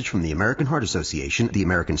 A message from the American Heart Association, the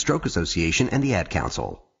American Stroke Association, and the Ad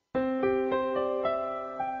Council.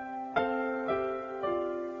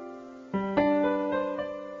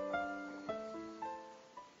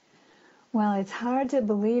 it's hard to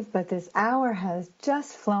believe, but this hour has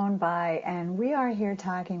just flown by, and we are here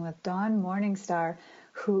talking with Dawn Morningstar,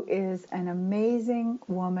 who is an amazing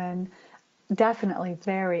woman, definitely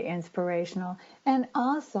very inspirational, and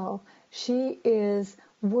also she is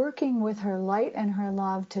working with her light and her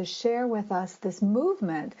love to share with us this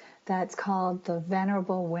movement that's called the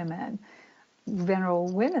Venerable Women's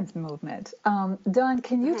Movement. Dawn,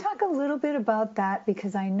 can you talk a little bit about that?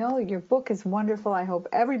 Because I know your book is wonderful. I hope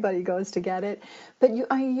everybody goes to get it. But you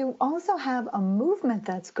also have a movement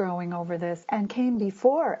that's growing over this and came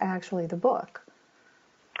before, actually, the book.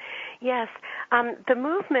 Yes. The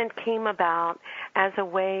movement came about as a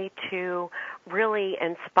way to really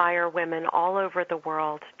inspire women all over the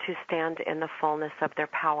world to stand in the fullness of their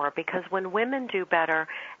power. Because when women do better,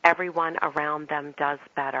 everyone around them does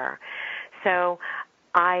better. So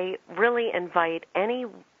I really invite any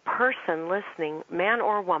person listening, man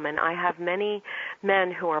or woman. I have many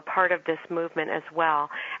men who are part of this movement as well,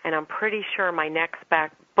 and I'm pretty sure my next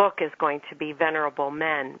book is going to be Venerable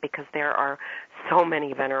Men, because there are so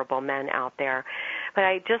many venerable men out there. But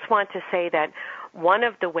I just want to say that one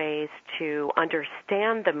of the ways to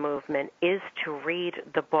understand the movement is to read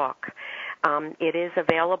the book. It is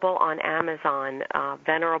available on Amazon,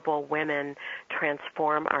 Venerable Women,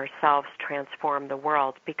 Transform Ourselves, Transform the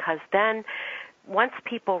World, because then once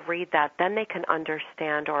people read that, then they can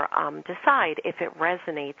understand or decide if it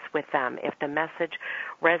resonates with them, if the message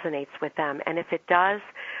resonates with them. And if it does,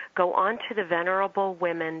 go on to the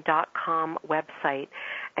venerablewomen.com website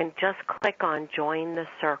and just click on Join the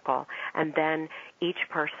Circle, and then each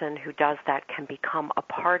person who does that can become a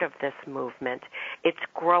part of this movement. It's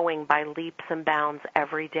growing by leaps and bounds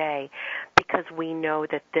every day because we know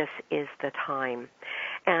that this is the time.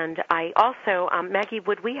 And I also, Maggie,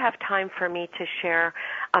 would we have time for me to share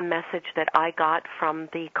a message that I got from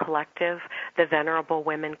the collective, the Venerable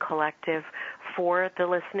Women Collective, for the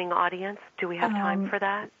listening audience? Do we have time for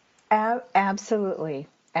that? Absolutely.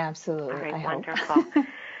 Absolutely. All right, I wonderful.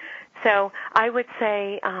 So I would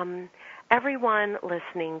say, everyone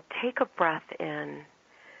listening, take a breath in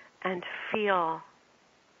and feel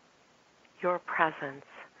your presence.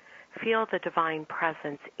 Feel the divine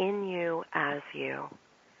presence in you as you.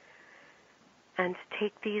 And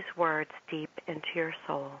take these words deep into your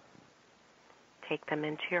soul. Take them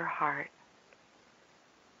into your heart.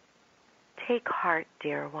 Take heart,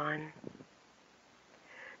 dear one.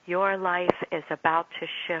 Your life is about to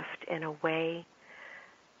shift in a way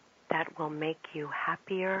that will make you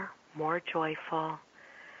happier, more joyful,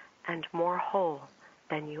 and more whole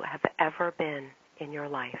than you have ever been in your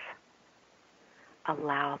life.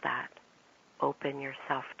 Allow that. Open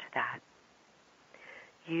yourself to that.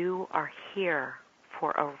 You are here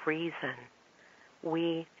for a reason.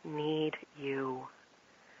 We need you.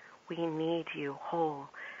 We need you whole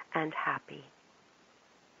and happy.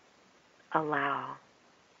 Allow.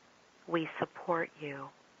 We support you,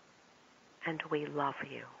 and we love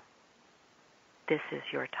you. This is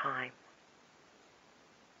your time.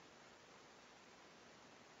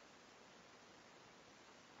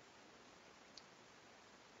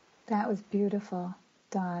 That was beautiful,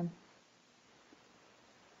 Dawn.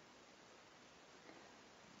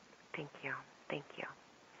 Thank you. Thank you.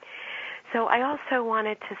 So I also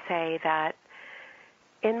wanted to say that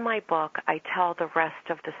in my book, I tell the rest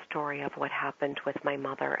of the story of what happened with my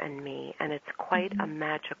mother and me, and it's quite a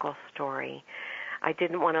magical story. I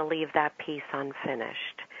didn't want to leave that piece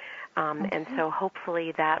unfinished. And so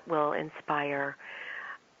hopefully that will inspire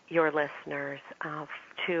your listeners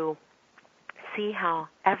to see how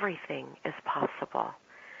everything is possible.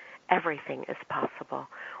 Everything is possible.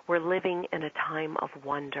 We're living in a time of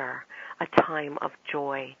wonder, a time of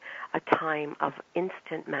joy, a time of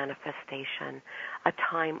instant manifestation, a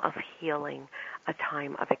time of healing, a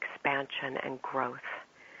time of expansion and growth.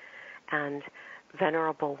 And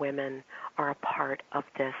Venerable Women are a part of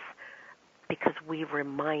this because we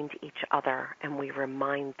remind each other and we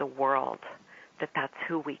remind the world that that's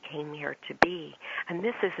who we came here to be. And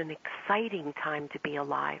this is an exciting time to be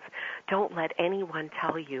alive. Don't let anyone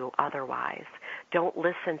tell you otherwise. Don't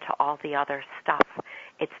listen to all the other stuff.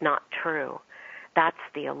 It's not true. That's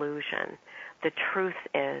the illusion. The truth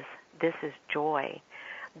is, this is joy.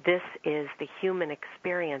 This is the human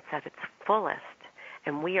experience at its fullest.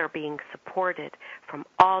 And we are being supported from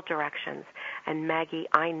all directions. And Maggie,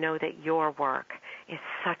 I know that your work is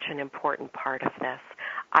such an important part of this.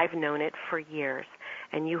 I've known it for years,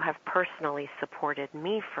 and you have personally supported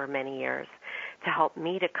me for many years to help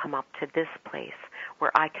me to come up to this place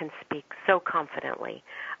where I can speak so confidently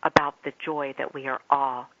about the joy that we are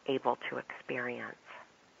all able to experience.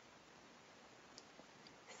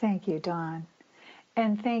 Thank you, Dawn.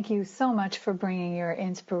 And thank you so much for bringing your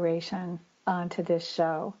inspiration onto this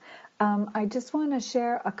show. I just want to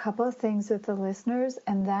share a couple of things with the listeners,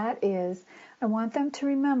 and that is I want them to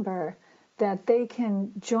remember that they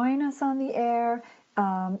can join us on the air.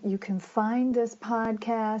 You can find this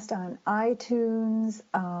podcast on iTunes.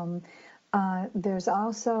 There's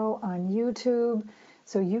also on YouTube,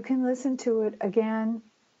 so you can listen to it again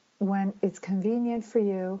when it's convenient for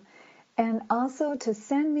you. And also to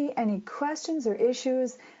send me any questions or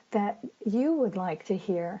issues that you would like to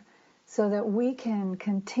hear so that we can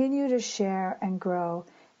continue to share and grow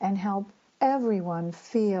and help everyone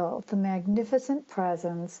feel the magnificent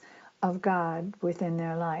presence of God within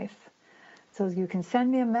their life. So you can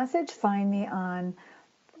send me a message. Find me on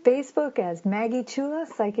Facebook as Maggie Chula,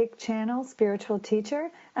 Psychic Channel, Spiritual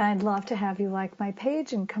Teacher. And I'd love to have you like my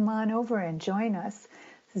page and come on over and join us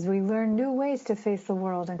as we learn new ways to face the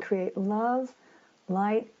world and create love,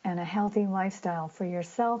 light, and a healthy lifestyle for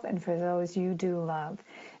yourself and for those you do love.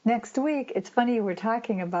 Next week, it's funny we're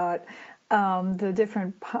talking about the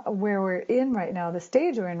different, where we're in right now, the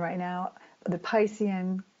stage we're in right now, the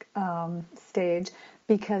Piscean stage,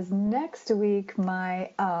 because next week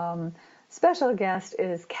my special guest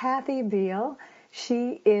is Kathy Beal.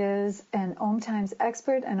 She is an OMTimes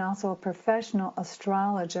expert and also a professional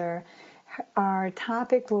astrologer. Our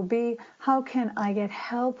topic will be, how can I get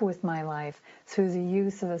help with my life through the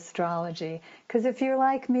use of astrology? Because if you're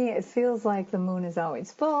like me, it feels like the moon is always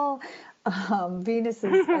full, Venus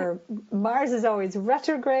is, or Mars is always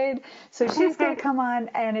retrograde. So she's going to come on,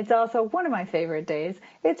 and it's also one of my favorite days.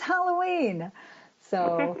 It's Halloween.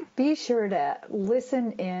 So be sure to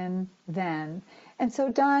listen in then. And so,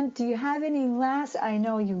 Dawn, do you have any last, I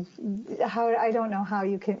don't know how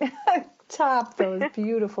you can top those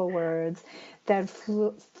beautiful words that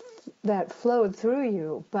flowed through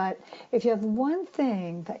you, but if you have one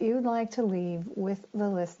thing that you'd like to leave with the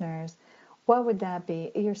listeners, what would that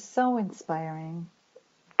be? You're so inspiring.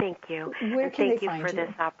 Thank you. Where can thank they find you for you?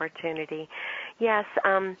 this opportunity. Yes,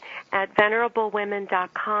 at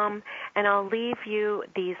venerablewomen.com, and I'll leave you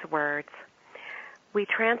these words. We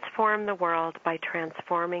transform the world by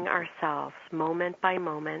transforming ourselves moment by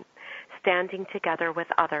moment, standing together with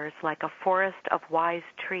others like a forest of wise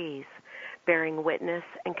trees, bearing witness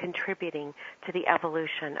and contributing to the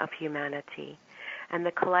evolution of humanity. And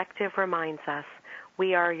the collective reminds us,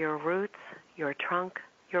 we are your roots, your trunk,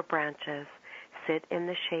 your branches. Sit in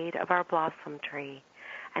the shade of our blossom tree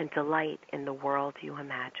and delight in the world you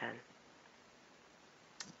imagine.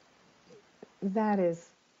 That is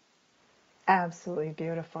absolutely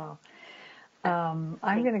beautiful. I'm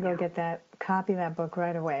going to go get that copy of that book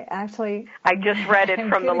right away. Actually, I just read it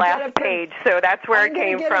from the last page, so that's where it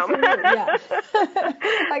came from.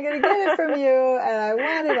 I'm going to get it from you, and I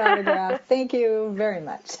want it autographed. Thank you very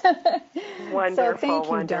much. Wonderful. So thank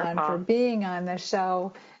you, wonderful. Dawn, for being on the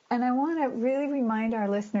show. And I want to really remind our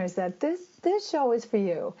listeners that this show is for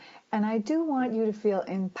you. And I do want you to feel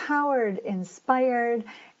empowered, inspired,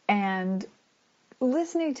 and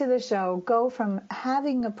listening to the show, go from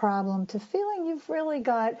having a problem to feeling you've really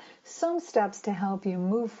got some steps to help you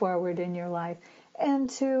move forward in your life and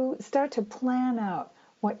to start to plan out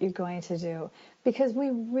what you're going to do. Because we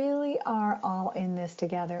really are all in this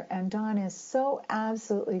together. And Dawn is so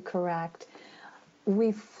absolutely correct.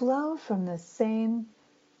 We flow from the same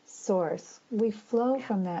source. We flow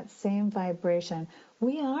from that same vibration.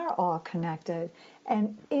 We are all connected.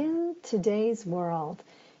 And in today's world,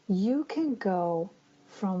 you can go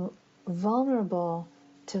from vulnerable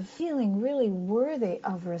to feeling really worthy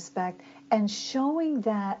of respect and showing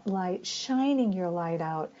that light, shining your light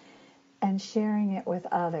out and sharing it with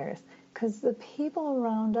others. Because the people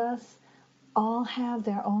around us all have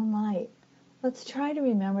their own light. Let's try to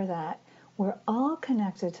remember that. We're all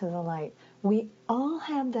connected to the light. We all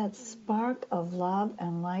have that spark of love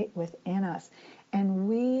and light within us. And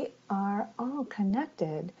we are all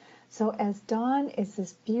connected. So as Dawn is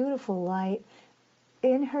this beautiful light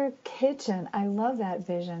in her kitchen, I love that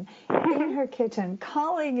vision, in her kitchen,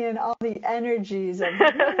 calling in all the energies of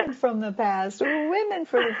women from the past, women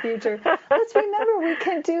for the future. Let's remember we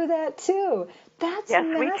can do that too. That's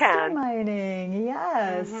masterminding.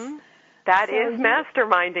 Yes. Mm-hmm. That is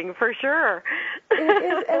masterminding for sure. It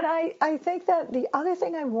is, and I think that the other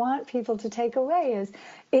thing I want people to take away is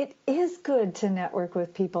it is good to network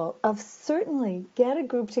with people. Certainly get a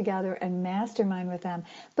group together and mastermind with them.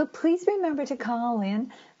 But please remember to call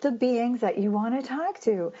in the beings that you want to talk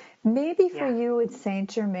to. Maybe for you it's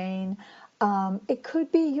Saint Germain. It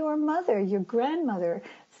could be your mother, your grandmother,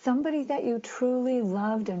 somebody that you truly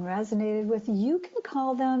loved and resonated with. You can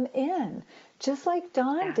call them in just like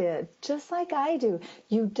Dawn did, just like I do.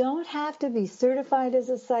 You don't have to be certified as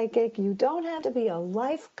a psychic. You don't have to be a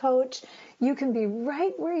life coach. You can be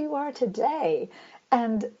right where you are today.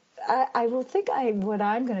 And I will think what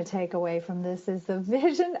I'm going to take away from this is the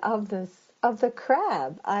vision of the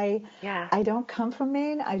crab. I don't come from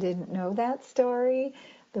Maine. I didn't know that story.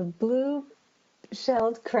 The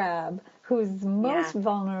blue-shelled crab who's most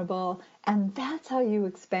vulnerable, and that's how you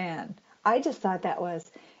expand. I just thought that was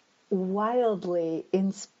wildly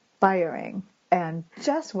inspiring and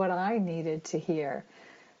just what I needed to hear.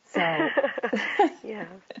 So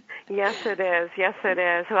Yes, it is. Yes, it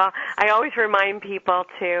is. Well, I always remind people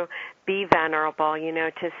to be venerable,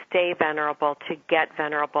 to stay venerable, to get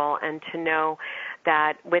venerable, and to know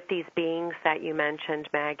that with these beings that you mentioned,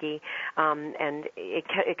 Maggie, and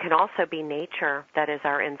it can also be nature that is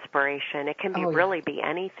our inspiration. It can really be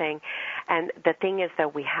anything. And the thing is, though,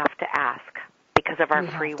 we have to ask. Because of our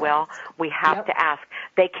free will, we have to ask.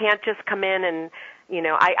 They can't just come in and,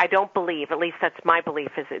 I don't believe, at least that's my belief,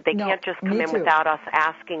 is that they can't just come in without us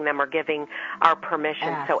asking them or giving our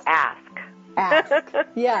permission. So ask. Ask.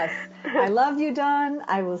 Yes. I love you, Dawn.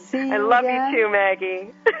 I will see you I love again. you too,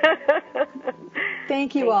 Maggie.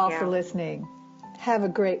 Thank you all for listening. Have a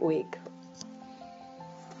great week.